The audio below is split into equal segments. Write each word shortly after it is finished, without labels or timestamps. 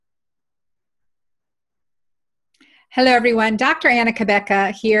Hello, everyone. Dr. Anna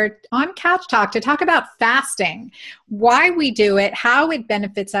Kabeka here on Couch Talk to talk about fasting, why we do it, how it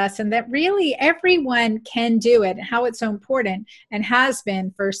benefits us, and that really everyone can do it, and how it's so important and has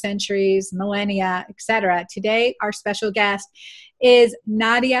been for centuries, millennia, etc. Today, our special guest is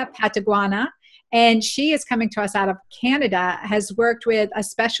Nadia Pateguana. And she is coming to us out of Canada, has worked with a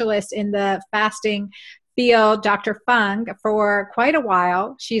specialist in the fasting field, Dr. Fung, for quite a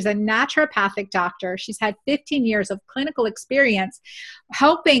while. She's a naturopathic doctor. She's had 15 years of clinical experience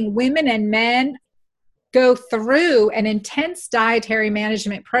helping women and men go through an intense dietary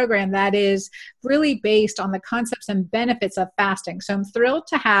management program that is really based on the concepts and benefits of fasting. So I'm thrilled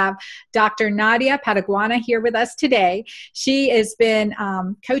to have Dr. Nadia Pateguana here with us today. She has been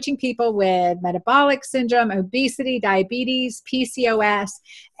coaching people with metabolic syndrome, obesity, diabetes, PCOS,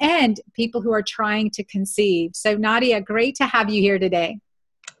 and people who are trying to conceive. So Nadia, great to have you here today.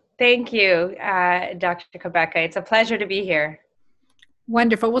 Thank you, Dr. Kabeka. It's a pleasure to be here.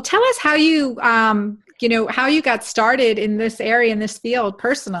 Wonderful. Well, tell us how you, how you got started in this area, in this field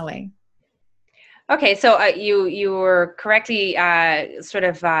personally. Okay, so you were correctly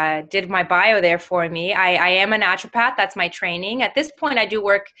did my bio there for me. I am a naturopath. That's my training. At this point, I do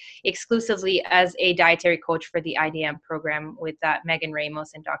work exclusively as a dietary coach for the IDM program with Megan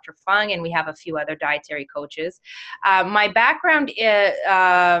Ramos and Dr. Fung, and we have a few other dietary coaches. My background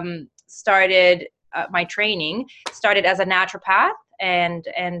my training started as a naturopath, and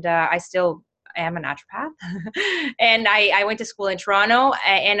I still am a naturopath. And I went to school in Toronto,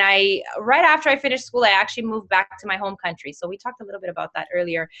 and right after I finished school, I actually moved back to my home country. So we talked a little bit about that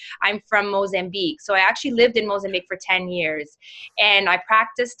earlier. I'm from Mozambique. So I actually lived in Mozambique for 10 years, and I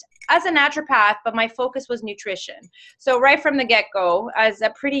practiced as a naturopath, but my focus was nutrition. So right from the get-go, as a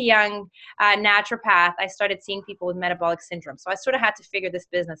pretty young naturopath, I started seeing people with metabolic syndrome. So I sort of had to figure this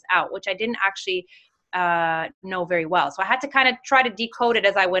business out, which I didn't actually know very well. So I had to kind of try to decode it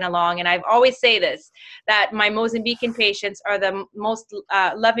as I went along. And I've always say this, that my Mozambican patients are the most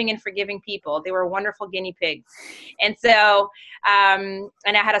loving and forgiving people. They were wonderful guinea pigs. And so, and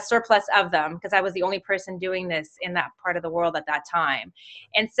I had a surplus of them because I was the only person doing this in that part of the world at that time.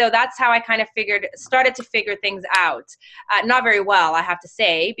 And so that's how I kind of started to figure things out. Not very well, I have to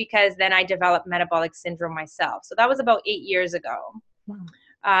say, because then I developed metabolic syndrome myself. So that was about 8 years ago. Wow.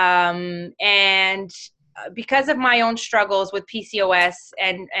 And because of my own struggles with PCOS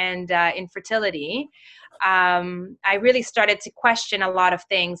and infertility, I really started to question a lot of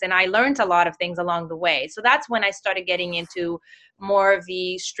things, and I learned a lot of things along the way. So that's when I started getting into more of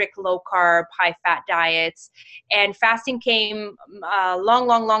the strict low carb, high fat diets, and fasting came a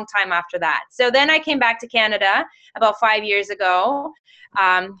long time after that. So then I came back to Canada about 5 years ago,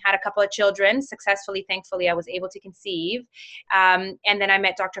 had a couple of children successfully. Thankfully, I was able to conceive. And then I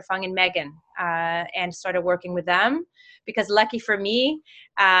met Dr. Fung and Megan and started working with them because lucky for me,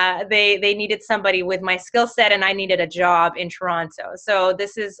 they needed somebody with my skill set, and I needed a job in Toronto. So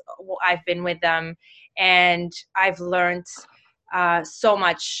I've been with them, and I've learned so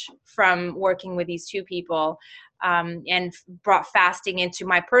much from working with these two people, and brought fasting into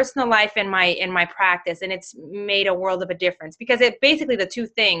my personal life and my practice. And it's made a world of a difference because basically the two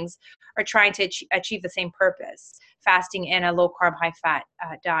things are trying to achieve the same purpose: fasting and a low carb, high fat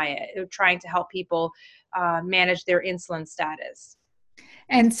diet. They're trying to help people manage their insulin status.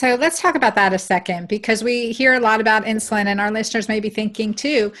 And so let's talk about that a second, because we hear a lot about insulin, and our listeners may be thinking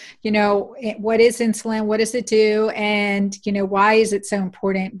too, what is insulin? What does it do? And, why is it so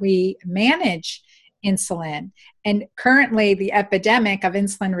important we manage insulin? And currently the epidemic of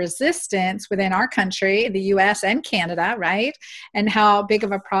insulin resistance within our country, the US and Canada, right? And how big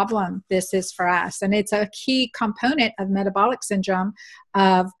of a problem this is for us. And it's a key component of metabolic syndrome,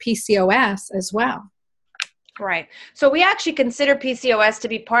 of PCOS as well. Right. So we actually consider PCOS to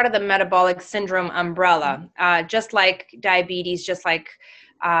be part of the metabolic syndrome umbrella, just like diabetes, just like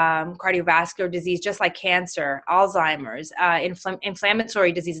cardiovascular disease, just like cancer, Alzheimer's,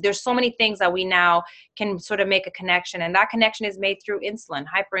 inflammatory disease. There's so many things that we now can sort of make a connection, and that connection is made through insulin,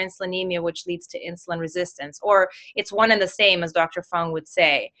 hyperinsulinemia, which leads to insulin resistance, or it's one and the same, as Dr. Fung would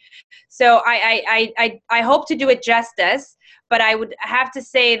say. So I hope to do it justice, but I would have to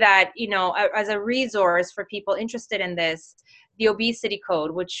say that, as a resource for people interested in this, the Obesity Code,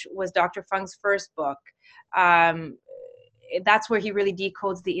 which was Dr. Fung's first book, that's where he really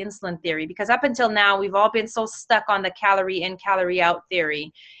decodes the insulin theory, because up until now, we've all been so stuck on the calorie in, calorie out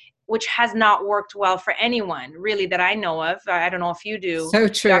theory, which has not worked well for anyone really that I know of. I don't know if you do, so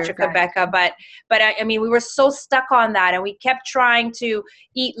true, Dr. Kabeka, but I mean, we were so stuck on that, and we kept trying to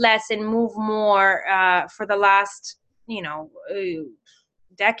eat less and move more for the last,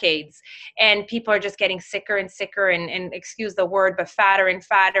 decades, and people are just getting sicker and sicker, and excuse the word, but fatter and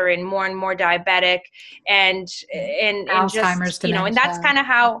fatter, and more diabetic, and Alzheimer's, just, and that's dementia. kind of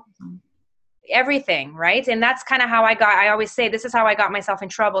how everything, right? And that's kind of how I always say, this is how I got myself in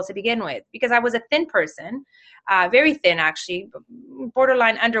trouble to begin with, because I was a thin person, very thin, actually,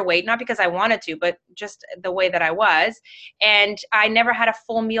 borderline underweight, not because I wanted to, but just the way that I was. And I never had a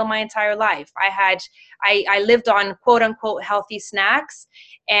full meal my entire life. I lived on quote unquote healthy snacks,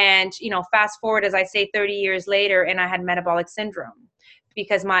 and, fast forward, as I say, 30 years later, and I had metabolic syndrome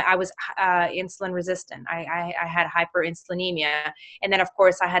because I was insulin resistant. I had hyperinsulinemia. And then, of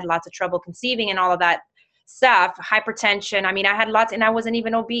course, I had lots of trouble conceiving and all of that stuff, hypertension. I mean, I had lots, and I wasn't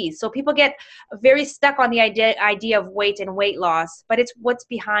even obese. So people get very stuck on the idea of weight and weight loss, but it's what's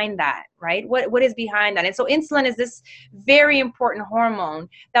behind that, right? What is behind that? And so insulin is this very important hormone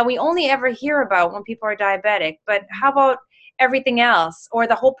that we only ever hear about when people are diabetic. But how about everything else, or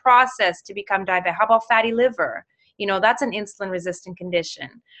the whole process to become diabetic? How about fatty liver? That's an insulin resistant condition.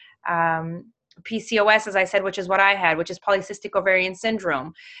 PCOS, as I said, which is what I had, which is polycystic ovarian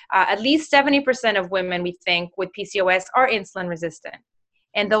syndrome. At least 70% of women, we think, with PCOS are insulin resistant.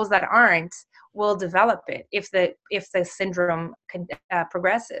 And those that aren't will develop it if the syndrome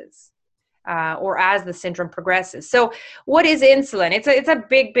progresses, or as the syndrome progresses. So what is insulin? It's a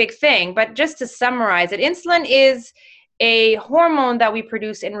big thing, but just to summarize it, insulin is a hormone that we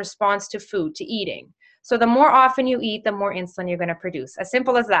produce in response to food, to eating. So the more often you eat, the more insulin you're going to produce. As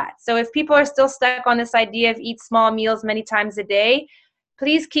simple as that. So if people are still stuck on this idea of eat small meals many times a day,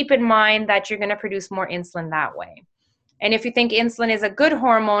 please keep in mind that you're going to produce more insulin that way. And if you think insulin is a good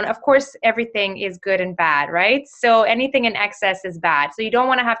hormone, of course, everything is good and bad, right? So anything in excess is bad. So you don't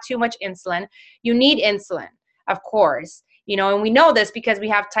want to have too much insulin. You need insulin, of course. And we know this because we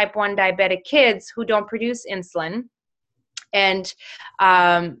have type 1 diabetic kids who don't produce insulin, and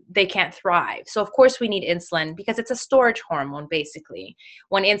they can't thrive. So of course we need insulin because it's a storage hormone, basically.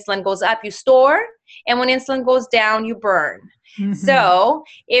 When insulin goes up, you store, and when insulin goes down, you burn. Mm-hmm. So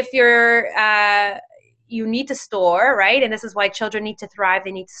if you need to store, right? And this is why children need to thrive.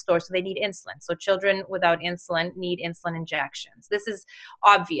 They need to store, so they need insulin. So children without insulin need insulin injections. This is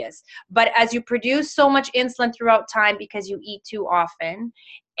obvious. But as you produce so much insulin throughout time because you eat too often,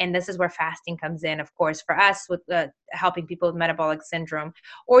 and this is where fasting comes in, of course, for us with helping people with metabolic syndrome,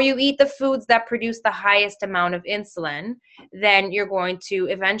 or you eat the foods that produce the highest amount of insulin, then you're going to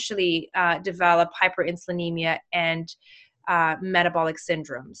eventually develop hyperinsulinemia and metabolic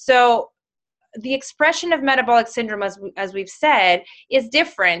syndrome. So the expression of metabolic syndrome, as we've said, is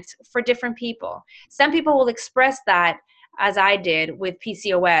different for different people. Some people will express that, as I did with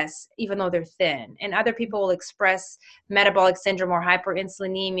PCOS, even though they're thin. And other people will express metabolic syndrome or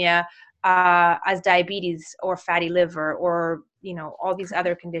hyperinsulinemia as diabetes or fatty liver, or all these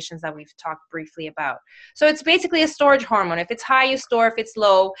other conditions that we've talked briefly about. So it's basically a storage hormone. If it's high, you store. If it's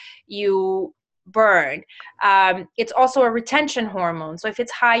low, you burn. It's also a retention hormone. So if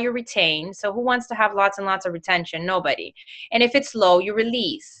it's high, you retain. So who wants to have lots and lots of retention? Nobody. And if it's low, you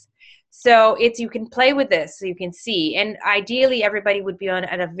release. So you can play with this, so you can see. And ideally, everybody would be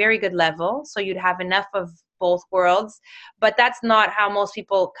at a very good level, so you'd have enough of both worlds. But that's not how most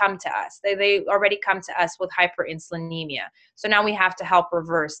people come to us. They already come to us with hyperinsulinemia. So now we have to help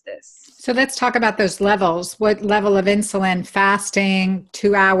reverse this. So let's talk about those levels. What level of insulin, fasting,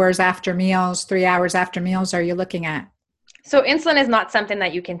 2 hours after meals, 3 hours after meals, are you looking at? So insulin is not something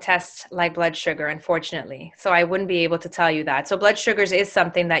that you can test like blood sugar, unfortunately. So I wouldn't be able to tell you that. So blood sugars is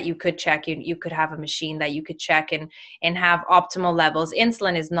something that you could check. You could have a machine that you could check and have optimal levels.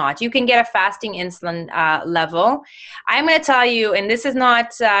 Insulin is not. You can get a fasting insulin level. I'm going to tell you, and this is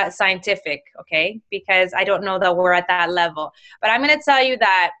not scientific, okay, because I don't know that we're at that level. But I'm going to tell you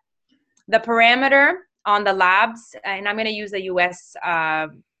that the parameter on the labs, and I'm going to use the U.S.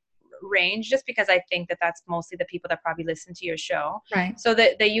 range, just because I think that that's mostly the people that probably listen to your show. Right. So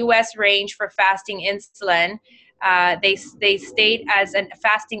the US range for fasting insulin, they state as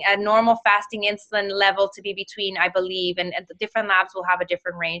a normal fasting insulin level to be between, I believe, and the different labs will have a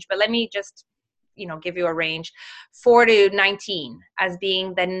different range, but let me just give you a range, 4 to 19 as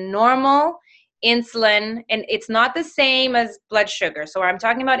being the normal insulin. And it's not the same as blood sugar. So I'm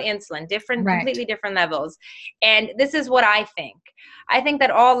talking about insulin, different, right, completely different levels. And this is what I think. I think that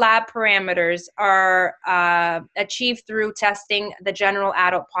all lab parameters are achieved through testing the general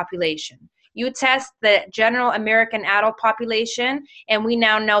adult population. You test the general American adult population, and we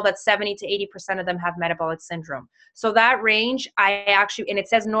now know that 70 to 80% of them have metabolic syndrome. So that range, and it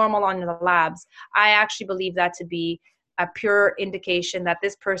says normal on the labs, I actually believe that to be a pure indication that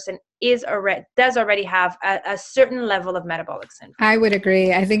this person does already have a certain level of metabolic syndrome. I would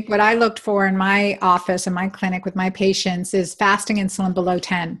agree. I think what I looked for in my office and my clinic with my patients is fasting insulin below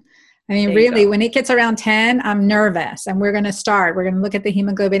 10. I mean, really, when it gets around 10, I'm nervous, and we're going to start. We're going to look at the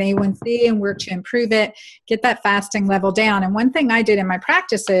hemoglobin A1C and work to improve it, get that fasting level down. And one thing I did in my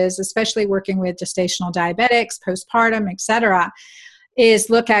practices, especially working with gestational diabetics, postpartum, et cetera, is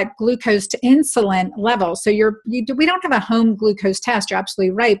look at glucose to insulin levels. So we don't have a home glucose test. You're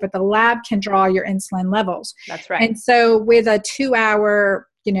absolutely right, but the lab can draw your insulin levels. That's right. And so with a 2-hour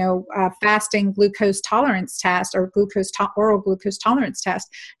fasting glucose tolerance test or oral glucose tolerance test,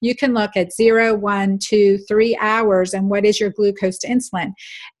 you can look at 0, 1, 2, 3 hours and what is your glucose to insulin.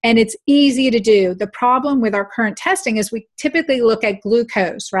 And it's easy to do. The problem with our current testing is we typically look at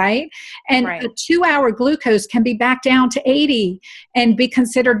glucose, right? And a 2-hour glucose can be back down to 80 and be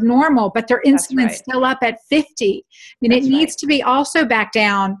considered normal, but their insulin's still up at 50. I mean, it needs to be also back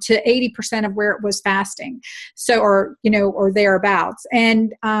down to 80% of where it was fasting. So, or thereabouts.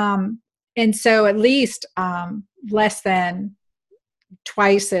 And so at least less than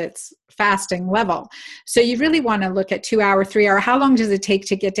twice its fasting level. So you really want to look at 2 hour, 3 hour. How long does it take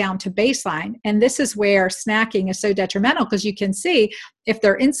to get down to baseline? And this is where snacking is so detrimental, because you can see if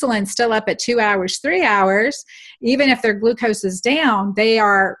their insulin's still up at 2 hours, 3 hours, even if their glucose is down, they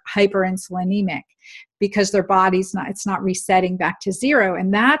are hyperinsulinemic because their body's it's not resetting back to zero.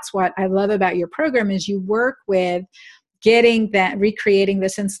 And that's what I love about your program is you work with recreating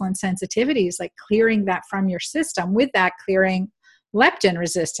this insulin sensitivity, is like clearing that from your system, with that clearing leptin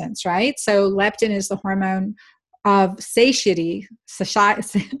resistance, right? So leptin is the hormone of satiety,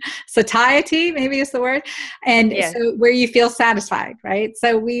 maybe is the word. And so where you feel satisfied, right?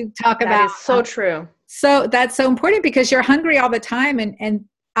 So we talk about that is so true. So that's so important because you're hungry all the time. And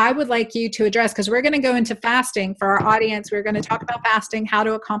I would like you to address, because we're going to go into fasting for our audience. We're going to talk about fasting, how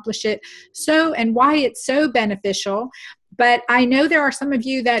to accomplish it, and why it's so beneficial. But I know there are some of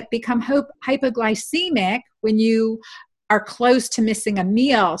you that become hypoglycemic when you are close to missing a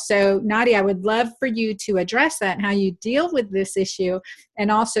meal. So Nadia, I would love for you to address that and how you deal with this issue,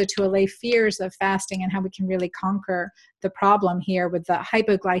 and also to allay fears of fasting and how we can really conquer the problem here with the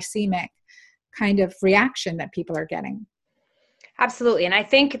hypoglycemic kind of reaction that people are getting. Absolutely. And I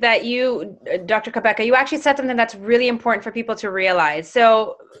think that you, Dr. Cabeca, you actually said something that's really important for people to realize.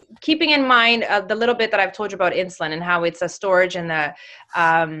 So keeping in mind the little bit that I've told you about insulin and how it's a storage and a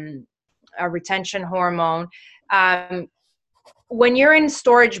retention hormone, when you're in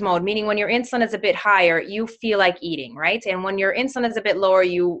storage mode, meaning when your insulin is a bit higher, you feel like eating, right? And when your insulin is a bit lower,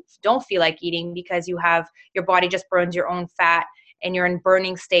 you don't feel like eating because your body just burns your own fat and you're in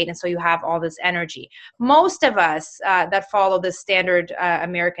burning state. And so you have all this energy. Most of us that follow the standard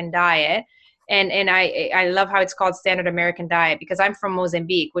American diet, and I love how it's called standard American diet because I'm from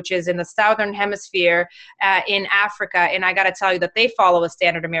Mozambique, which is in the southern hemisphere in Africa. And I got to tell you that they follow a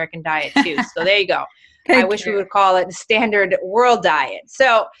standard American diet too. So there you go. I wish we would call it the standard world diet.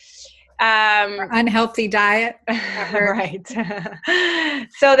 So unhealthy diet. Right.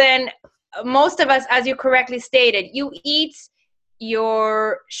 So then most of us, as you correctly stated, you eat,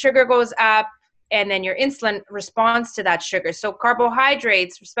 your sugar goes up, and then your insulin responds to that sugar. So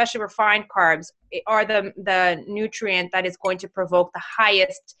carbohydrates, especially refined carbs, are the nutrient that is going to provoke the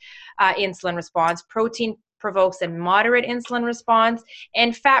highest insulin response. Protein provokes a moderate insulin response,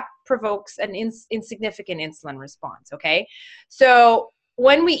 and fat provokes an insignificant insulin response, okay? So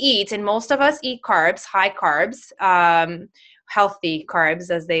when we eat, and most of us eat carbs, high carbs, healthy carbs,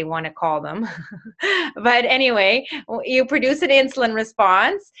 as they want to call them. But anyway, you produce an insulin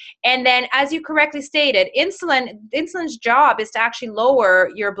response. And then, as you correctly stated, insulin's job is to actually lower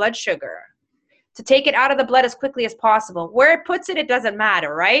your blood sugar, to take it out of the blood as quickly as possible. Where it puts it, it doesn't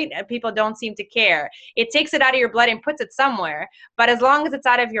matter, right? People don't seem to care. It takes it out of your blood and puts it somewhere. But as long as it's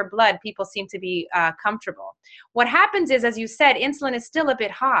out of your blood, people seem to be comfortable. What happens is, as you said, insulin is still a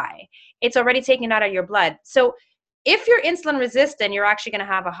bit high. It's already taken out of your blood. So if you're insulin resistant, you're actually going to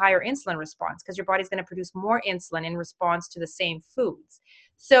have a higher insulin response because your body's going to produce more insulin in response to the same foods.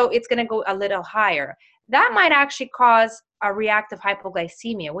 So it's going to go a little higher. That might actually cause a reactive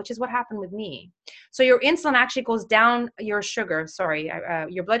hypoglycemia, which is what happened with me. So your insulin actually goes down, your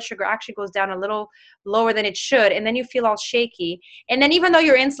blood sugar actually goes down a little lower than it should, and then you feel all shaky. And then even though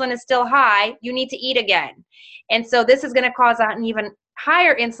your insulin is still high, you need to eat again. And so this is going to cause an even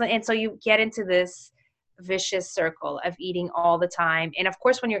higher insulin, and so you get into this vicious circle of eating all the time. And of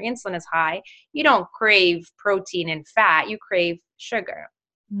course, when your insulin is high, you don't crave protein and fat, you crave sugar.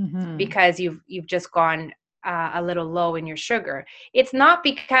 Mm-hmm. Because you've just gone a little low in your sugar. It's not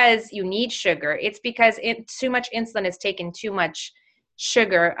because you need sugar. It's because too much insulin has taken too much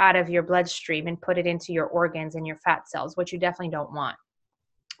sugar out of your bloodstream and put it into your organs and your fat cells, which you definitely don't want.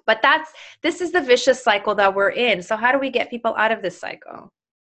 But this is the vicious cycle that we're in. So how do we get people out of this cycle?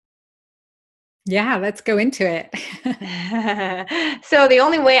 Yeah, let's go into it. So the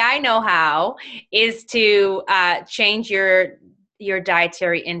only way I know how is to change your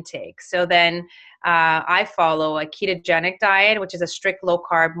dietary intake. So then I follow a ketogenic diet, which is a strict low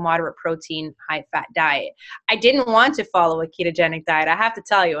carb, moderate protein, high fat diet. I didn't want to follow a ketogenic diet, I have to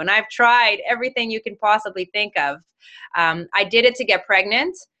tell you, and I've tried everything you can possibly think of. I did it to get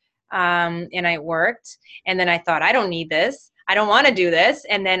pregnant, and it worked. And then I thought, I don't need this. I don't want to do this.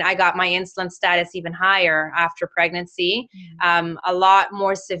 And then I got my insulin status even higher after pregnancy, a lot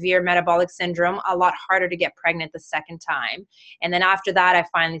more severe metabolic syndrome, a lot harder to get pregnant the second time. And then after that, I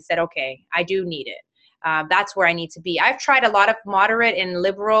finally said, okay, I do need it. That's where I need to be. I've tried a lot of moderate and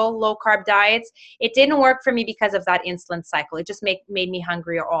liberal low carb diets. It didn't work for me because of that insulin cycle. It just made me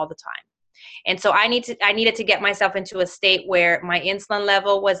hungrier all the time. And so I needed to get myself into a state where my insulin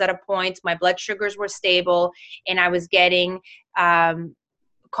level was at a point, my blood sugars were stable, and I was getting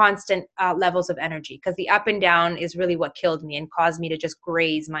constant levels of energy, because the up and down is really what killed me and caused me to just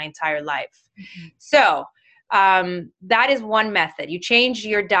graze my entire life. Mm-hmm. So that is one method. You change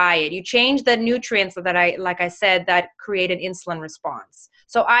your diet, you change the nutrients that like I said, that create an insulin response.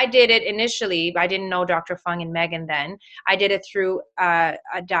 So I did it initially. I didn't know Dr. Fung and Megan then. I did it through a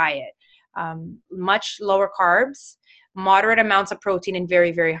diet. Much lower carbs, moderate amounts of protein, and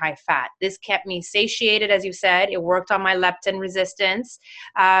very, very high fat. This kept me satiated, as you said. It worked on my leptin resistance.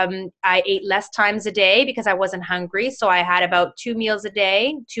 I ate less times a day because I wasn't hungry. So I had about 2 meals a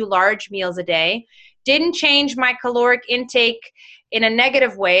day, 2 large meals a day. Didn't change my caloric intake in a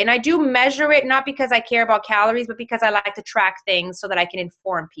negative way. And I do measure it, not because I care about calories, but because I like to track things so that I can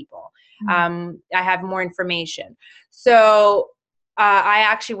inform people. I have more information. So I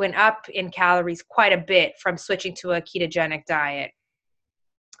actually went up in calories quite a bit from switching to a ketogenic diet.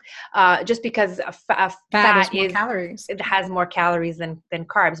 Just because fat is calories. It has more calories than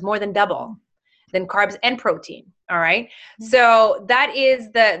carbs, more than double than carbs and protein. All right. Mm-hmm. So that is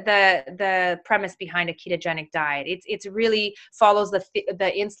the premise behind a ketogenic diet. It's really follows the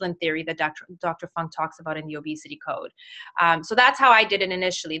insulin theory that Dr. Fung talks about in the obesity code. So that's how I did it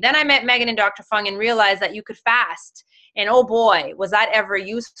initially. Then I met Megan and Dr. Fung and realized that you could fast. And oh boy, was that ever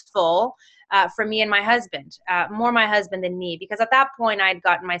useful for me and my husband, more my husband than me, because at that point I'd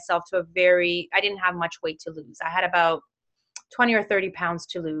gotten myself to I didn't have much weight to lose. I had about 20 or 30 pounds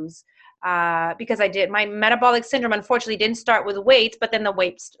to lose because my metabolic syndrome unfortunately didn't start with weight, but then the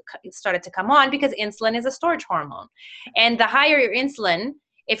weight started to come on because insulin is a storage hormone. And the higher your insulin,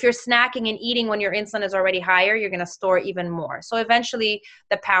 if you're snacking and eating when your insulin is already higher, you're going to store even more. So eventually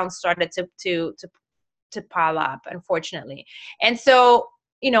the pounds started to pile up, unfortunately. And so,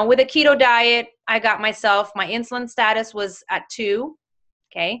 with a keto diet, I got my insulin status was at 2.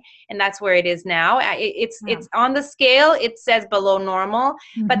 Okay. And that's where it is now. It's on the scale. It says below normal,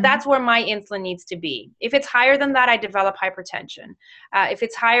 but that's where my insulin needs to be. If it's higher than that, I develop hypertension. If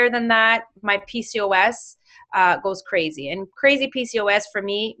it's higher than that, my PCOS goes crazy. And crazy PCOS for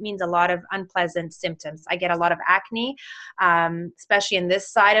me means a lot of unpleasant symptoms. I get a lot of acne, especially in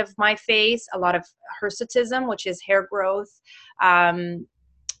this side of my face, a lot of hirsutism, which is hair growth,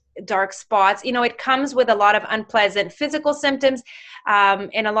 dark spots. It comes with a lot of unpleasant physical symptoms,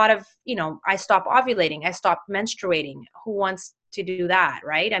 and a lot of, I stop ovulating, I stop menstruating. Who wants to do that,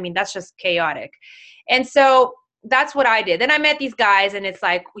 right? I mean, that's just chaotic. And so that's what I did. Then I met these guys and it's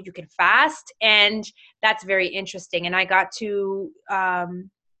like, well, you can fast, and that's very interesting. And I got to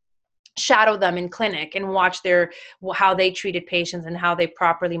shadow them in clinic and watch how they treated patients and how they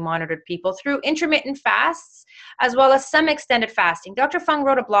properly monitored people through intermittent fasts, as well as some extended fasting. Dr. Fung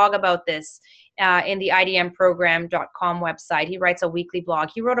wrote a blog about this in the idmprogram.com website. He writes a weekly blog.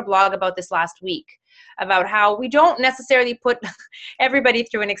 He wrote a blog about this last week, about how we don't necessarily put everybody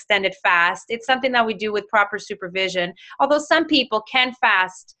through an extended fast. It's something that we do with proper supervision, although some people can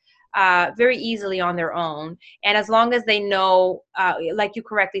fast very easily on their own. And as long as they know, like you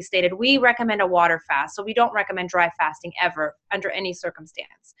correctly stated, we recommend a water fast. So we don't recommend dry fasting ever under any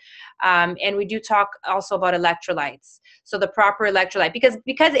circumstance. And we do talk also about electrolytes. So the proper electrolyte,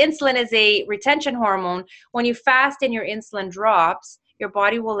 because insulin is a retention hormone, when you fast and your insulin drops, your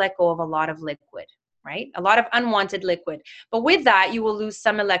body will let go of a lot of liquid. right? A lot of unwanted liquid. But with that, you will lose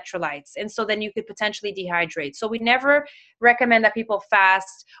some electrolytes. And so then you could potentially dehydrate. So we never recommend that people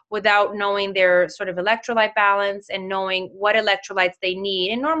fast without knowing their sort of electrolyte balance and knowing what electrolytes they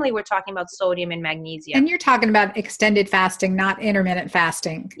need. And normally we're talking about sodium and magnesium. And you're talking about extended fasting, not intermittent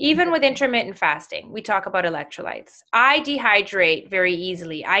fasting. Even with intermittent fasting, we talk about electrolytes. I dehydrate very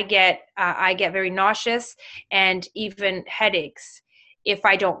easily. I get very nauseous and even headaches if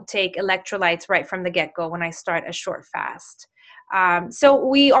I don't take electrolytes right from the get-go when I start a short fast. So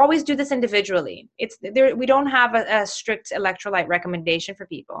we always do this individually. We don't have a strict electrolyte recommendation for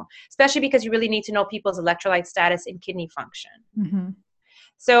people, especially because you really need to know people's electrolyte status and kidney function. Mm-hmm.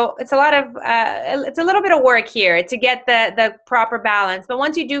 So it's a little bit of work here to get the proper balance. But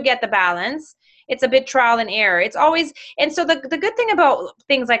once you do get the balance, it's a bit trial and error. It's always, and so the good thing about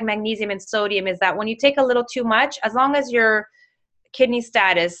things like magnesium and sodium is that when you take a little too much, as long as your kidney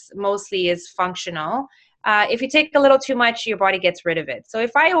status mostly is functional, if you take a little too much, your body gets rid of it. So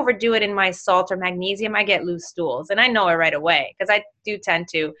if I overdo it in my salt or magnesium, I get loose stools. And I know it right away because I do tend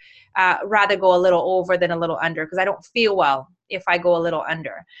to rather go a little over than a little under because I don't feel well if I go a little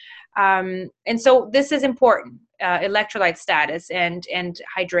under. And so this is important, electrolyte status and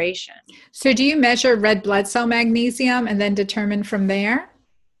hydration. So do you measure red blood cell magnesium and then determine from there?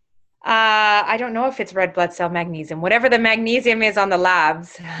 I don't know if it's red blood cell magnesium, whatever the magnesium is on the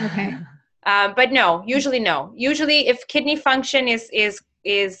labs. Okay. But no. Usually if kidney function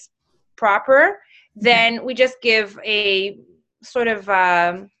is proper, then we just give a sort of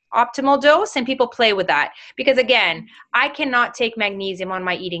optimal dose and people play with that. Because again, I cannot take magnesium on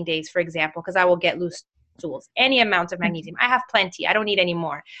my eating days, for example, because I will get loose stools. Any amount of magnesium. I have plenty. I don't need any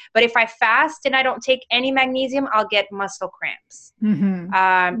more. But if I fast and I don't take any magnesium, I'll get muscle cramps. Mm-hmm.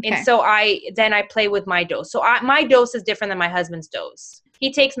 And so I play with my dose. So my dose is different than my husband's dose.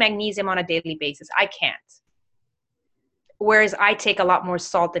 He takes magnesium on a daily basis. I can't. Whereas I take a lot more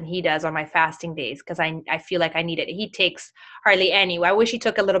salt than he does on my fasting days because I feel like I need it. He takes hardly any. I wish he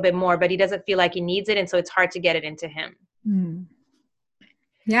took a little bit more, but he doesn't feel like he needs it. And so it's hard to get it into him. Mm.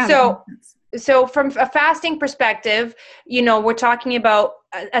 Yeah. So from a fasting perspective, we're talking about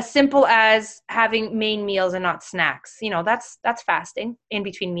as simple as having main meals and not snacks. That's fasting in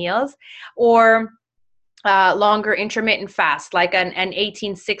between meals, or longer intermittent fast, like an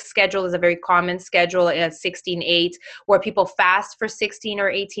 18-6 schedule is a very common schedule, a 16-8, where people fast for 16 or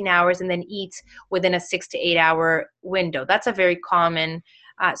 18 hours and then eat within a 6 to 8 hour window. That's a very common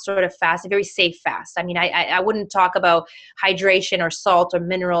sort of fast, a very safe fast. I mean, I wouldn't talk about hydration or salt or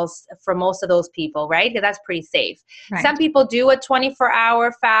minerals for most of those people, right? That's pretty safe. Right. Some people do a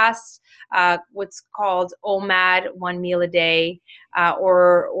 24-hour fast, what's called OMAD, 1 meal a day,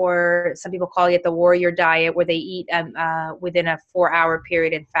 or some people call it the warrior diet, where they eat within a 4-hour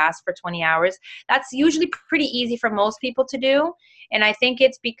period and fast for 20 hours. That's usually pretty easy for most people to do. And I think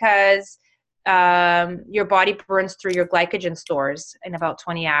it's because your body burns through your glycogen stores in about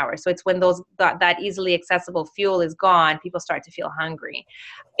 20 hours. So it's when that easily accessible fuel is gone, people start to feel hungry.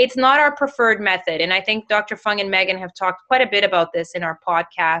 It's not our preferred method. And I think Dr. Fung and Megan have talked quite a bit about this in our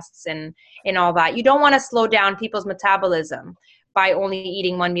podcasts and all that. You don't want to slow down people's metabolism by only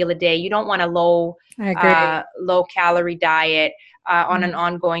eating 1 meal a day. You don't want a low calorie diet on an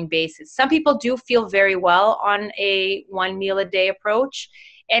ongoing basis. Some people do feel very well on a 1 meal a day approach.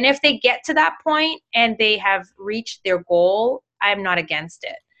 And if they get to that point and they have reached their goal, I'm not against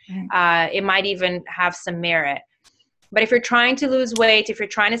it. It might even have some merit. But if you're trying to lose weight, if you're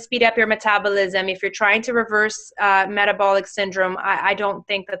trying to speed up your metabolism, if you're trying to reverse metabolic syndrome, I don't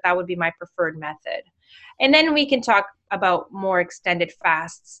think that would be my preferred method. And then we can talk about more extended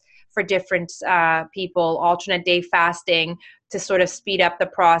fasts for different people, alternate day fasting, to sort of speed up the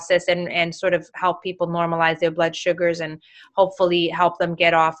process and sort of help people normalize their blood sugars and hopefully help them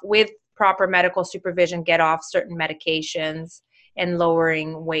get off, with proper medical supervision, get off certain medications and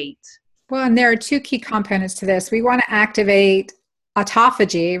lowering weight. Well, and there are two key components to this. We want to activate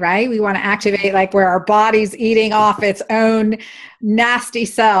autophagy, right? We want to activate like where our body's eating off its own nasty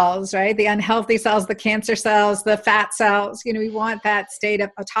cells, right? The unhealthy cells, the cancer cells, the fat cells, we want that state of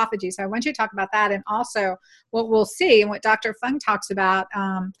autophagy. So I want you to talk about that. And also what we'll see and what Dr. Fung talks about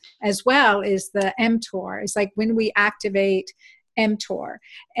as well is the mTOR. It's like when we activate mTOR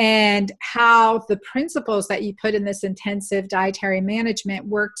and how the principles that you put in this intensive dietary management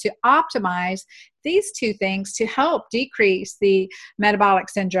work to optimize these two things to help decrease the metabolic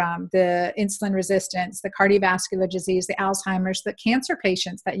syndrome, the insulin resistance, the cardiovascular disease, the Alzheimer's, the cancer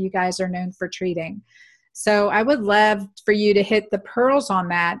patients that you guys are known for treating. So I would love for you to hit the pearls on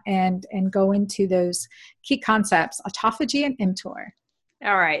that and go into those key concepts, autophagy and mTOR.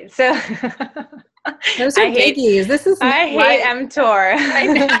 All right. So Those are I hate biggies. This is I hate like, mTOR. I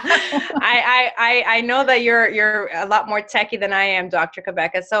know. I know that you're a lot more techie than I am, Dr.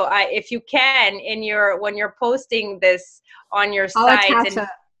 Quebeca. So if you can, when you're posting this on your I'll site, attach and an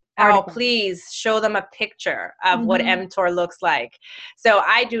oh, article. please show them a picture of what Hmm. mTOR looks like. So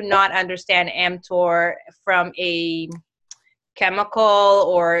I do not understand mTOR from a chemical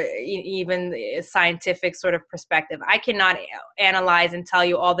or even a scientific sort of perspective. I cannot analyze and tell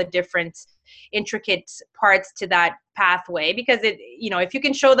you all the different intricate parts to that pathway, because if you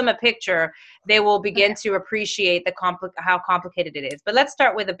can show them a picture, they will begin to appreciate how complicated it is. But let's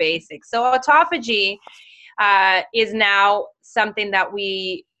start with the basics. So autophagy is now something that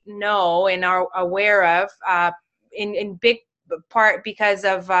we know and are aware of, in big part because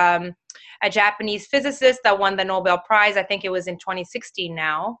of a Japanese physicist that won the Nobel Prize. I think it was in 2016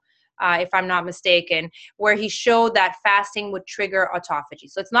 now, if I'm not mistaken, where he showed that fasting would trigger autophagy.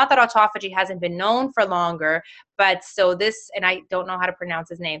 So it's not that autophagy hasn't been known for longer, but and I don't know how to pronounce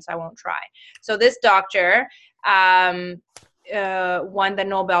his name, so I won't try. So this doctor won the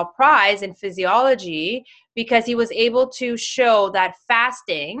Nobel Prize in physiology because he was able to show that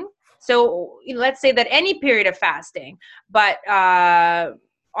fasting, so let's say that any period of fasting, but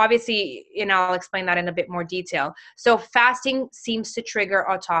obviously, I'll explain that in a bit more detail. So fasting seems to trigger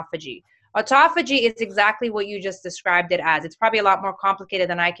autophagy. Autophagy is exactly what you just described it as. It's probably a lot more complicated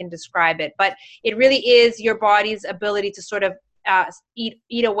than I can describe it, but it really is your body's ability to sort of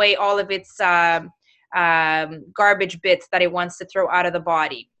eat away all of its garbage bits that it wants to throw out of the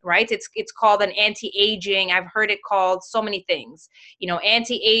body, right? It's called an anti-aging. I've heard it called so many things,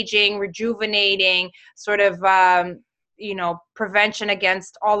 anti-aging, rejuvenating, sort of prevention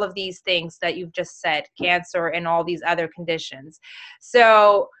against all of these things that you've just said, cancer and all these other conditions.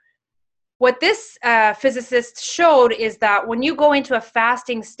 So what this physicist showed is that when you go into a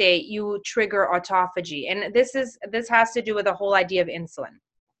fasting state, you trigger autophagy. And this has to do with the whole idea of insulin,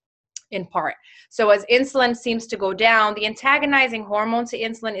 in part. So as insulin seems to go down, the antagonizing hormone to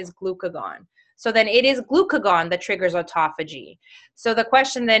insulin is glucagon. So then it is glucagon that triggers autophagy. So the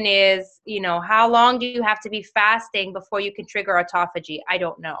question then is, how long do you have to be fasting before you can trigger autophagy? I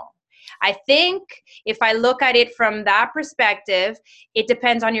don't know. I think if I look at it from that perspective, it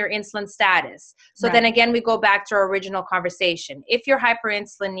depends on your insulin status. So then Right. again, we go back to our original conversation. If you're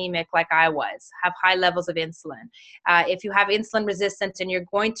hyperinsulinemic, like I was, have high levels of insulin, if you have insulin resistance and you're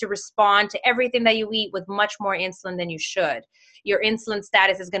going to respond to everything that you eat with much more insulin than you should, your insulin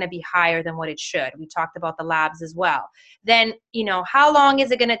status is going to be higher than what it should. We talked about the labs as well. Then, how long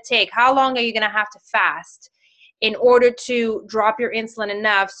is it going to take? How long are you going to have to fast in order to drop your insulin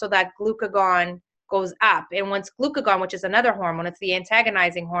enough so that glucagon goes up? And once glucagon, which is another hormone, it's the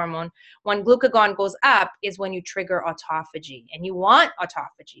antagonizing hormone, when glucagon goes up is when you trigger autophagy. And you want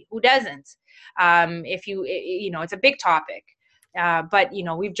autophagy. Who doesn't? It's a big topic. But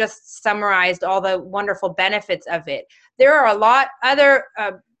we've just summarized all the wonderful benefits of it. There are a lot other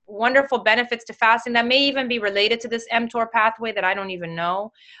wonderful benefits to fasting that may even be related to this mTOR pathway that I don't even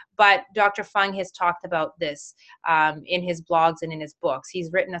know. But Dr. Fung has talked about this in his blogs and in his books.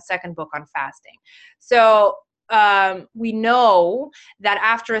 He's written a second book on fasting. So we know that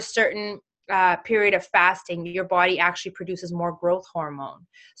after a certain period of fasting, your body actually produces more growth hormone.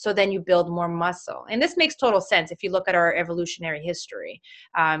 So then you build more muscle. And this makes total sense if you look at our evolutionary history.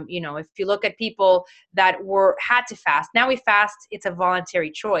 If you look at people that had to fast, now we fast, it's a voluntary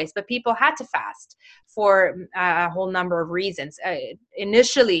choice, but people had to fast for a whole number of reasons.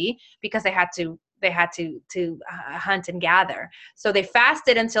 Initially, because they had to hunt and gather. So they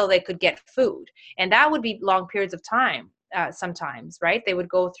fasted until they could get food. And that would be long periods of time. Sometimes, right? They would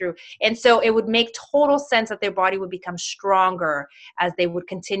go through. And so it would make total sense that their body would become stronger as they would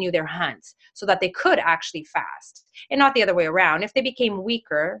continue their hunts so that they could actually fast and not the other way around. If they became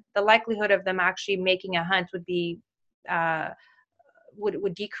weaker, the likelihood of them actually making a hunt would be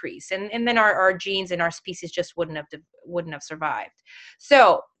would decrease, and then our genes and our species just wouldn't have survived.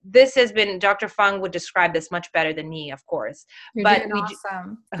 So this has been, Dr. Fung would describe this much better than me, of course, You're but doing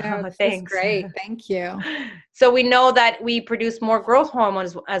awesome. No, oh, this is thanks. great. Thank you. So we know that we produce more growth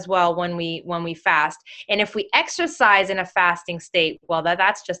hormones as well when we fast, and if we exercise in a fasting state, well,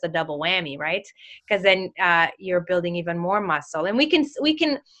 that's just a double whammy, right? Because then you're building even more muscle, and we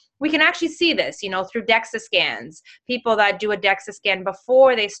can actually see this, through DEXA scans. People that do a DEXA scan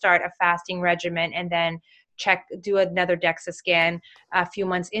before they start a fasting regimen and then do another DEXA scan a few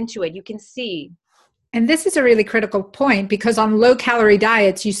months into it, you can see And this is a really critical point because on low calorie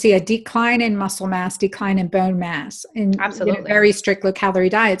diets, you see a decline in muscle mass, decline in bone mass, in Absolutely. very strict low calorie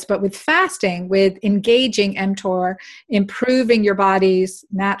diets. But with fasting, with engaging mTOR, improving your body's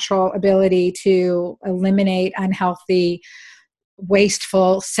natural ability to eliminate unhealthy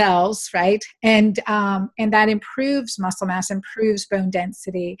wasteful cells, right? And that improves muscle mass, improves bone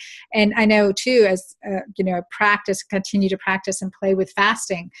density. And I know too, as continue to practice and play with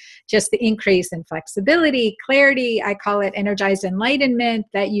fasting, just the increase in flexibility, clarity, I call it energized enlightenment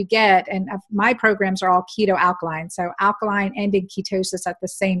that you get. And my programs are all keto alkaline, so alkaline and in ketosis at the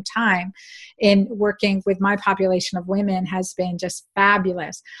same time. In working with my population of women has been just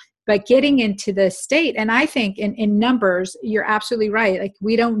fabulous. But getting into the state, and I think in numbers, you're absolutely right. Like,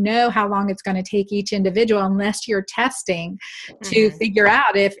 we don't know how long it's going to take each individual unless you're testing to figure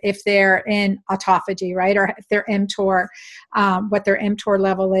out if they're in autophagy, right? Or if their mTOR, what their mTOR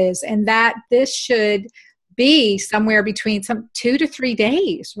level is. And that this should be somewhere between 2 to 3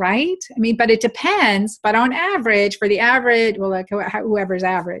 days, right? I mean, but it depends. But on average, for the average, well, like whoever's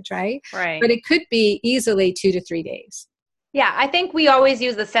average, right? Right. But it could be easily 2 to 3 days. Yeah, I think we always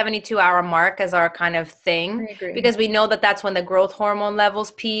use the 72-hour mark as our kind of thing, I agree. because we know that that's when the growth hormone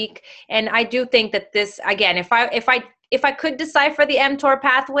levels peak. And I do think that this, again, if I could decipher the mTOR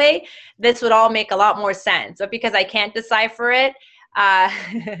pathway, this would all make a lot more sense. But because I can't decipher it,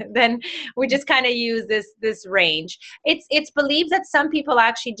 then we just kind of use this range. It's believed that some people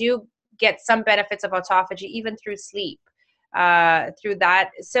actually do get some benefits of autophagy even through sleep, through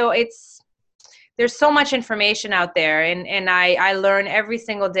that. So there's so much information out there, and I learn every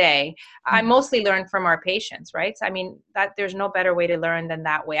single day. I mostly learn from our patients, right? I mean, that there's no better way to learn than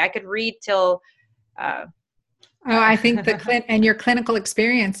that way. I could read till I think and your clinical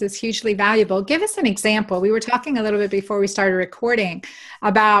experience is hugely valuable. Give us an example. We were talking a little bit before we started recording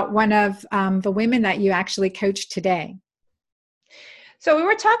about one of the women that you actually coached today. So we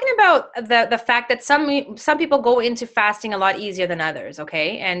were talking about the fact that some people go into fasting a lot easier than others,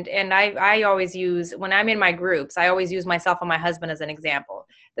 okay? And I always use, when I'm in my groups, I always use myself and my husband as an example.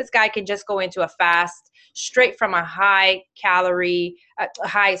 This guy can just go into a fast straight from a high carb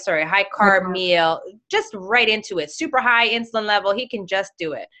meal, just right into it. Super high insulin level, he can just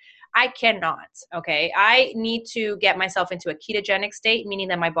do it. I cannot, okay? I need to get myself into a ketogenic state, meaning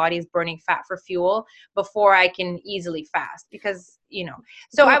that my body is burning fat for fuel before I can easily fast, because,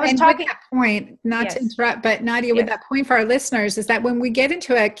 so I was talking. With that point, not to interrupt, but Nadia, with Yes. that point for our listeners is that when we get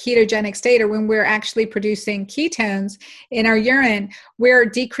into a ketogenic state, or when we're actually producing ketones in our urine, we're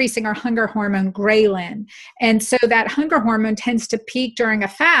decreasing our hunger hormone, ghrelin. And so that hunger hormone tends to peak during a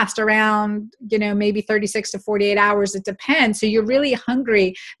fast around, maybe 36 to 48 hours. It depends. So you're really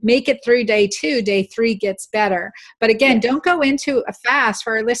hungry. Make it through day 2, day 3 gets better. But again, don't go into a fast.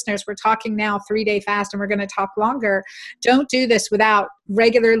 For our listeners, we're talking now 3-day fast, and we're going to talk longer. Don't do this without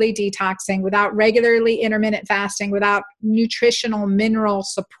regularly detoxing, without regularly intermittent fasting, without nutritional mineral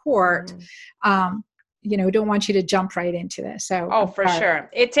support. Don't want you to jump right into this. So, for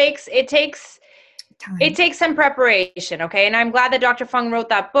sure. It takes time. It takes some preparation, okay? And I'm glad that Dr. Fung wrote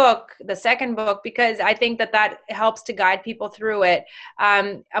that book, the second book, because I think that helps to guide people through it.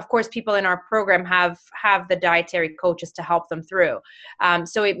 Of course, people in our program have the dietary coaches to help them through.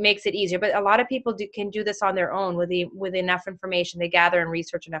 So it makes it easier. But a lot of people can do this on their own with enough information. They gather and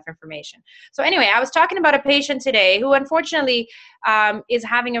research enough information. So anyway, I was talking about a patient today who unfortunately is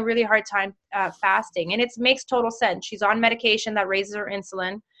having a really hard time fasting. And it makes total sense. She's on medication that raises her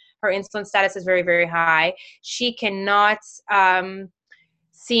insulin. Her insulin status is very, very high. She cannot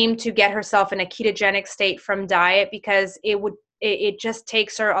seem to get herself in a ketogenic state from diet, because it just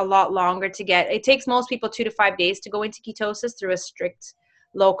takes her a lot longer to get. It takes most people 2 to 5 days to go into ketosis through a strict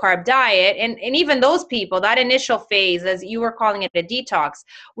low carb diet. And even those people, that initial phase, as you were calling it a detox,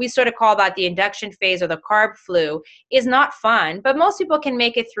 we sort of call that the induction phase or the carb flu, is not fun, but most people can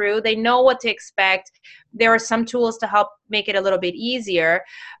make it through. They know what to expect. There are some tools to help make it a little bit easier,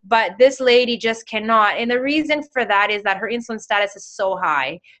 but this lady just cannot. And the reason for that is that her insulin status is so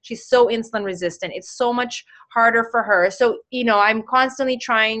high. She's so insulin resistant. It's so much harder for her. So, I'm constantly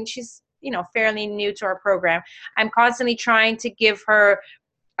trying, she's, fairly new to our program. I'm constantly trying to give her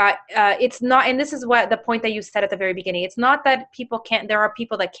it's not, and this is what the point that you said at the very beginning, it's not that there are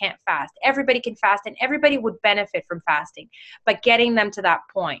people that can't fast. Everybody can fast, and everybody would benefit from fasting, but getting them to that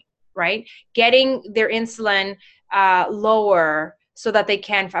point, right? Getting their insulin lower so that they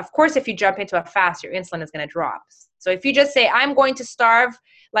can, of course, if you jump into a fast, your insulin is going to drop. So if you just say, I'm going to starve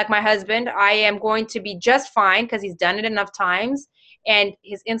like my husband, I am going to be just fine because he's done it enough times, and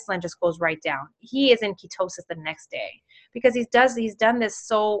his insulin just goes right down. He is in ketosis the next day because he's done this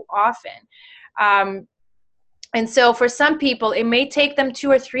so often. And so for some people, it may take them 2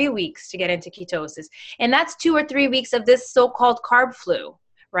 or 3 weeks to get into ketosis. And that's 2 or 3 weeks of this so-called carb flu,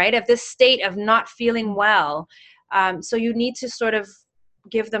 right? Of this state of not feeling well. So you need to sort of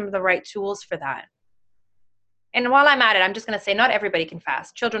give them the right tools for that. And while I'm at it, I'm just going to say not everybody can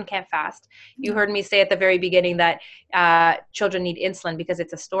fast. Children can't fast. You heard me say at the very beginning that children need insulin because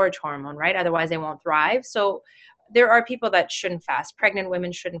it's a storage hormone, right? Otherwise, they won't thrive. So there are people that shouldn't fast. Pregnant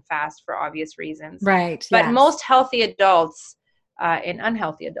women shouldn't fast for obvious reasons. Right. But Yes. most healthy adults and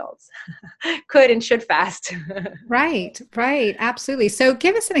unhealthy adults could and should fast. Right, right, absolutely. So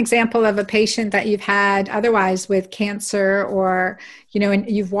give us an example of a patient that you've had otherwise with cancer or, and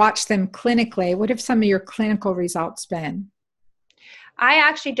you've watched them clinically. What have some of your clinical results been? I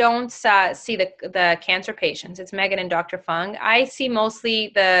actually don't see the cancer patients. It's Megan and Dr. Fung. I see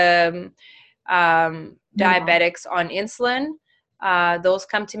mostly the diabetics on insulin. Those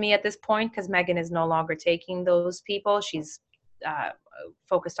come to me at this point because Megan is no longer taking those people. She's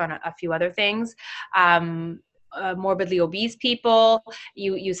focused on a few other things. Morbidly obese people.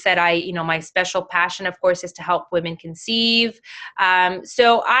 You said my special passion, of course, is to help women conceive.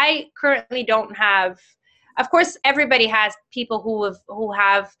 So I currently don't have. Of course, everybody has people who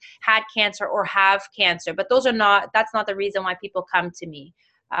have had cancer or have cancer, but that's not the reason why people come to me.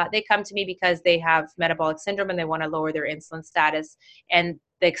 They come to me because they have metabolic syndrome and they want to lower their insulin status. And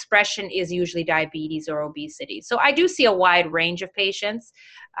the expression is usually diabetes or obesity. So I do see a wide range of patients.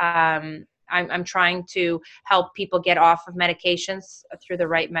 I'm trying to help people get off of medications through the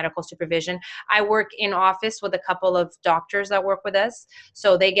right medical supervision. I work in office with a couple of doctors that work with us.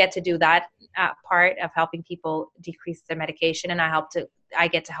 So they get to do that part of helping people decrease their medication. And I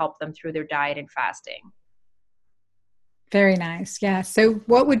get to help them through their diet and fasting. Very nice. Yeah. So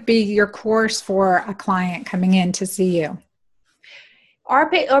what would be your course for a client coming in to see you? Our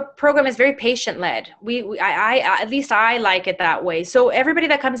program is very patient-led. I at least I like it that way. So everybody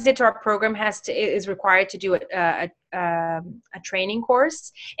that comes into our program is required to do a training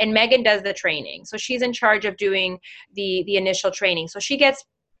course, and Megan does the training. So she's in charge of doing the initial training. So she gets.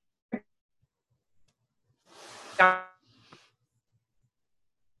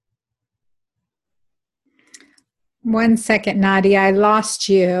 One second, Nadia, I lost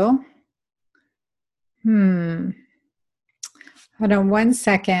you. Hold on one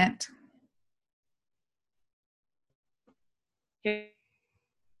second.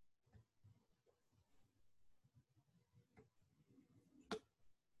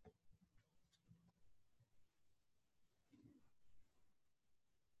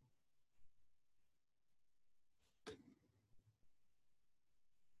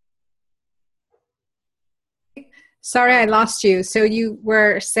 Sorry, I lost you. So you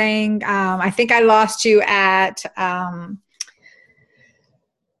were saying, I think I lost you at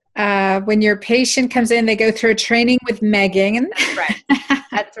when your patient comes in, they go through a training with Megan. That's right.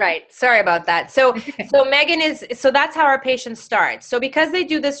 That's right. Sorry about that. So Megan so that's how our patients start. So because they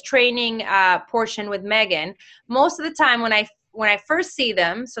do this training portion with Megan, most of the time when I first see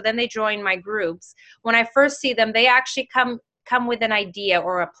them, so then they join my groups. When I first see them, they actually come with an idea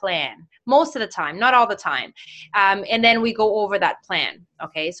or a plan most of the time, not all the time. And then we go over that plan.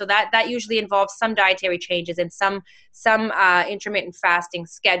 Okay. So that usually involves some dietary changes and some intermittent fasting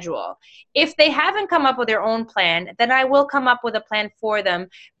schedule. If they haven't come up with their own plan, then I will come up with a plan for them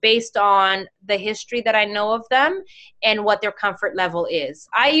based on the history that I know of them and what their comfort level is.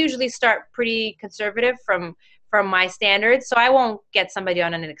 I usually start pretty conservative from my standards. So I won't get somebody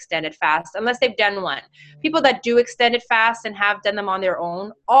on an extended fast unless they've done one. People that do extended fast and have done them on their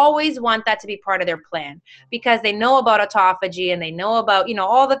own always want that to be part of their plan because they know about autophagy and they know about,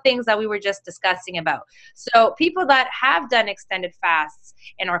 all the things that we were just discussing about. So people that have done extended fasts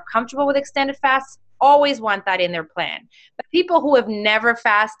and are comfortable with extended fasts always want that in their plan. But people who have never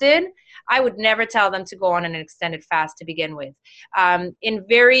fasted, I would never tell them to go on an extended fast to begin with.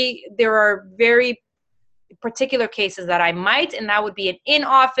 There are very particular cases that I might, and that would be an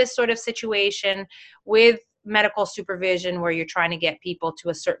in-office sort of situation with medical supervision where you're trying to get people to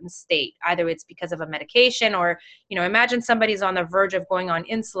a certain state. Either it's because of a medication or, imagine somebody's on the verge of going on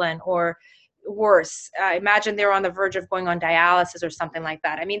insulin or worse. Imagine they're on the verge of going on dialysis or something like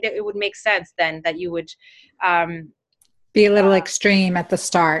that. I mean, it would make sense then that you would be a little extreme at the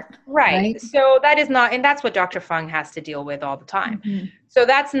start. Right. So that is not, and that's what Dr. Fung has to deal with all the time. Mm-hmm. So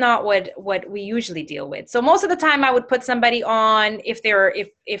that's not what we usually deal with. So most of the time I would put somebody on, if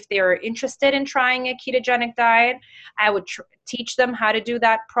they're interested in trying a ketogenic diet, I would teach them how to do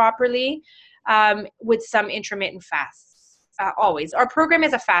that properly with some intermittent fasts. always. Our program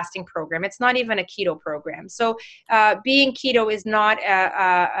is a fasting program. It's not even a keto program. So being keto is not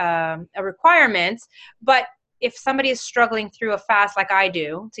a requirement, but if somebody is struggling through a fast like I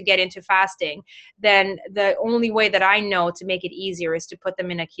do to get into fasting, then the only way that I know to make it easier is to put them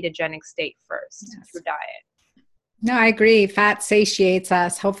in a ketogenic state first through diet. No, I agree. Fat satiates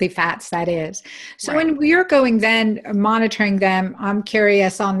us, healthy fats, that is. So Right. when we're going then monitoring them, I'm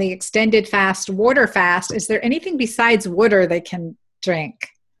curious on the extended fast, water fast, is there anything besides water they can drink?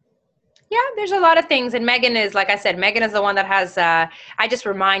 Yeah, there's a lot of things. And Megan is, like I said, Megan is the one that has, I just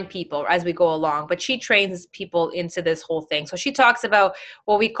remind people as we go along, but she trains people into this whole thing. So she talks about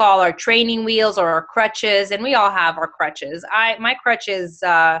what we call our training wheels or our crutches, and we all have our crutches. My crutches,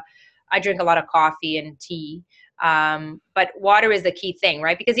 I drink a lot of coffee and tea, but water is the key thing,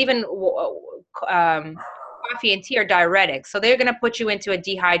 right? Because even coffee and tea are diuretics. So they're going to put you into a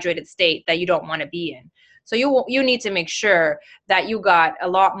dehydrated state that you don't want to be in. So you need to make sure that you got a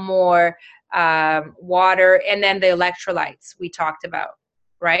lot more water, and then the electrolytes we talked about,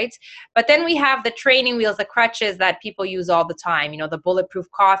 right? But then we have the training wheels, the crutches that people use all the time, the bulletproof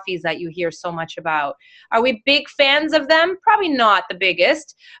coffees that you hear so much about. Are we big fans of them? Probably not the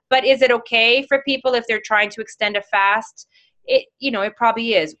biggest, but is it okay for people if they're trying to extend a fast? It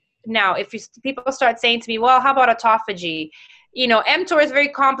probably is. Now, if people start saying to me, well, how about autophagy? mTOR is very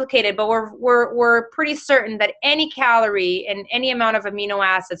complicated, but we're pretty certain that any calorie and any amount of amino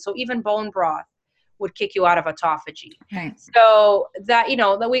acids, so even bone broth, would kick you out of autophagy. Right. So that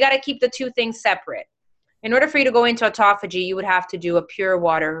we got to keep the two things separate. In order for you to go into autophagy, you would have to do a pure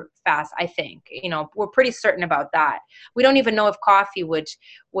water fast, I think. We're pretty certain about that. We don't even know if coffee would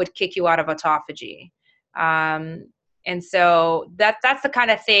kick you out of autophagy. And so that's the kind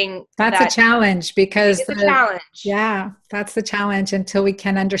of thing That's a challenge because it's a challenge. Yeah, that's the challenge until we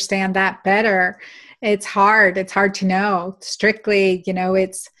can understand that better. It's hard. It's hard to know. Strictly,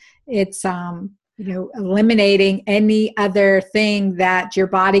 it's eliminating any other thing that your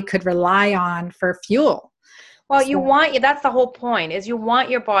body could rely on for fuel. Well, that's the whole point, is you want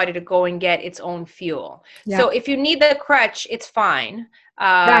your body to go and get its own fuel. Yeah. So if you need the crutch, it's fine.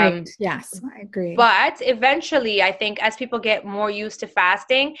 Right. Yes, I agree. But eventually, I think as people get more used to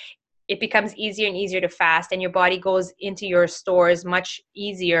fasting, it becomes easier and easier to fast, and your body goes into your stores much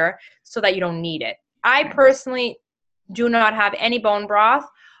easier so that you don't need it. I personally do not have any bone broth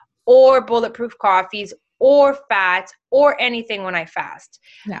or bulletproof coffees or fat or anything when I fast.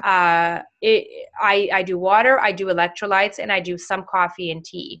 Yeah. I do water, I do electrolytes, and I do some coffee and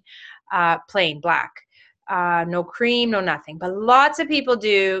tea, plain black. No cream, no nothing. But lots of people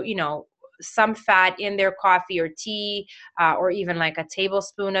do, some fat in their coffee or tea, or even like a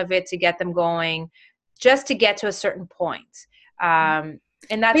tablespoon of it to get them going, just to get to a certain point. And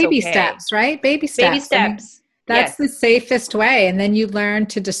that's baby okay. steps, right? Baby steps. Baby steps. That's the safest way. And then you learn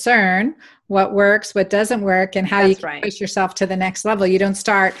to discern what works, what doesn't work, and how you can push yourself to the next level. You don't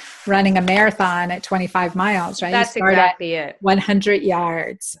start running a marathon at 25 miles, right? That's you start exactly at it. 100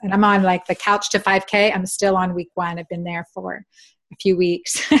 yards. And I'm on like the couch to 5K. I'm still on week 1. I've been there for a few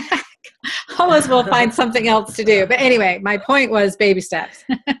weeks. Almost will find something else to do. But anyway, my point was baby steps.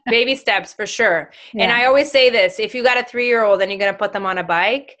 Baby steps for sure. Yeah. And I always say this, if you got a 3-year-old and you're going to put them on a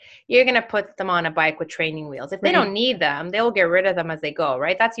bike, you're going to put them on a bike with training wheels. If they don't need them, they'll get rid of them as they go,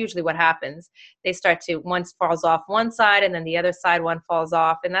 right? That's usually what happens. They start to, one falls off one side and then the other side, one falls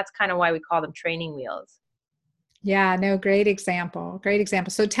off. And that's kind of why we call them training wheels. Yeah, no, great example. Great example.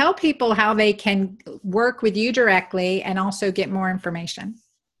 So tell people how they can work with you directly and also get more information.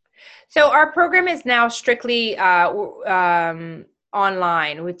 So our program is now strictly online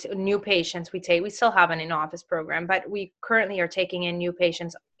with new patients. We still have an in-office program, but we currently are taking in new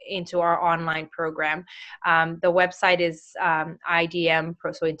patients into our online program. The website is IDM,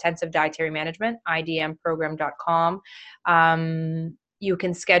 so Intensive Dietary Management, idmprogram.com. You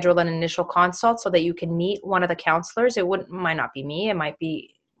can schedule an initial consult so that you can meet one of the counselors. Might not be me, it might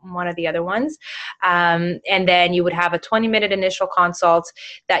be one of the other ones. And then you would have a 20-minute initial consult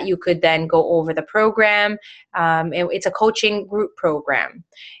that you could then go over the program. It's a coaching group program.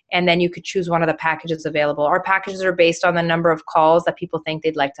 And then you could choose one of the packages available. Our packages are based on the number of calls that people think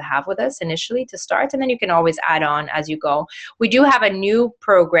they'd like to have with us initially to start. And then you can always add on as you go. We do have a new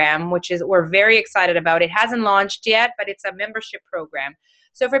program, which is we're very excited about. It hasn't launched yet, but it's a membership program.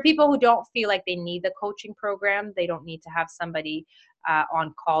 So for people who don't feel like they need the coaching program, they don't need to have somebody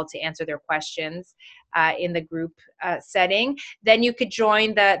on call to answer their questions in the group setting, then you could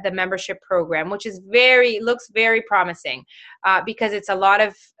join the membership program, which is looks very promising because it's a lot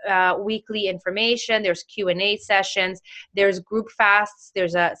of weekly information. There's Q&A sessions. There's group fasts.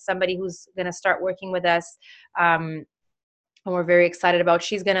 There's somebody who's going to start working with us and we're very excited about.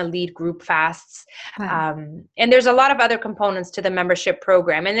 She's going to lead group fasts. Wow. And there's a lot of other components to the membership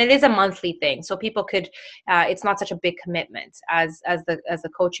program, and it is a monthly thing. So people could, it's not such a big commitment as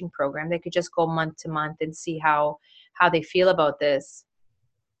the coaching program. They could just go month to month and see how they feel about this.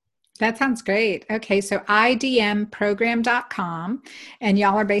 That sounds great. Okay, so idmprogram.com, and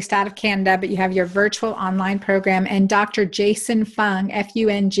y'all are based out of Canada, but you have your virtual online program, and Dr. Jason Fung,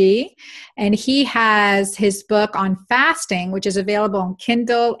 F-U-N-G, and he has his book on fasting, which is available on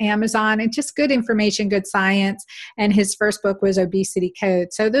Kindle, Amazon, and just good information, good science, and his first book was Obesity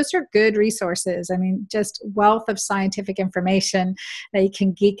Code. So those are good resources. I mean, just wealth of scientific information that you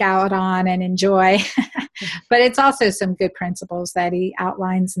can geek out on and enjoy, but it's also some good principles that he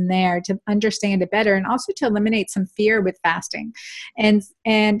outlines in there to understand it better, and also to eliminate some fear with fasting. And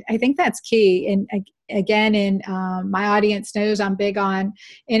I think that's key. And again, my audience knows I'm big on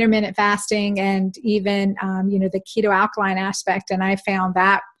intermittent fasting and even the keto alkaline aspect. And I found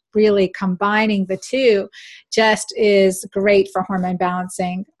that really combining the two just is great for hormone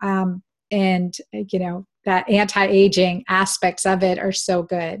balancing. That anti-aging aspects of it are so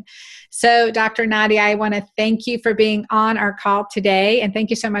good. So, Dr. Nadia, I want to thank you for being on our call today. And thank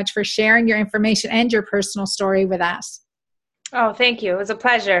you so much for sharing your information and your personal story with us. Oh, thank you. It was a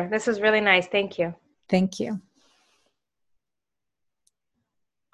pleasure. This was really nice. Thank you. Thank you.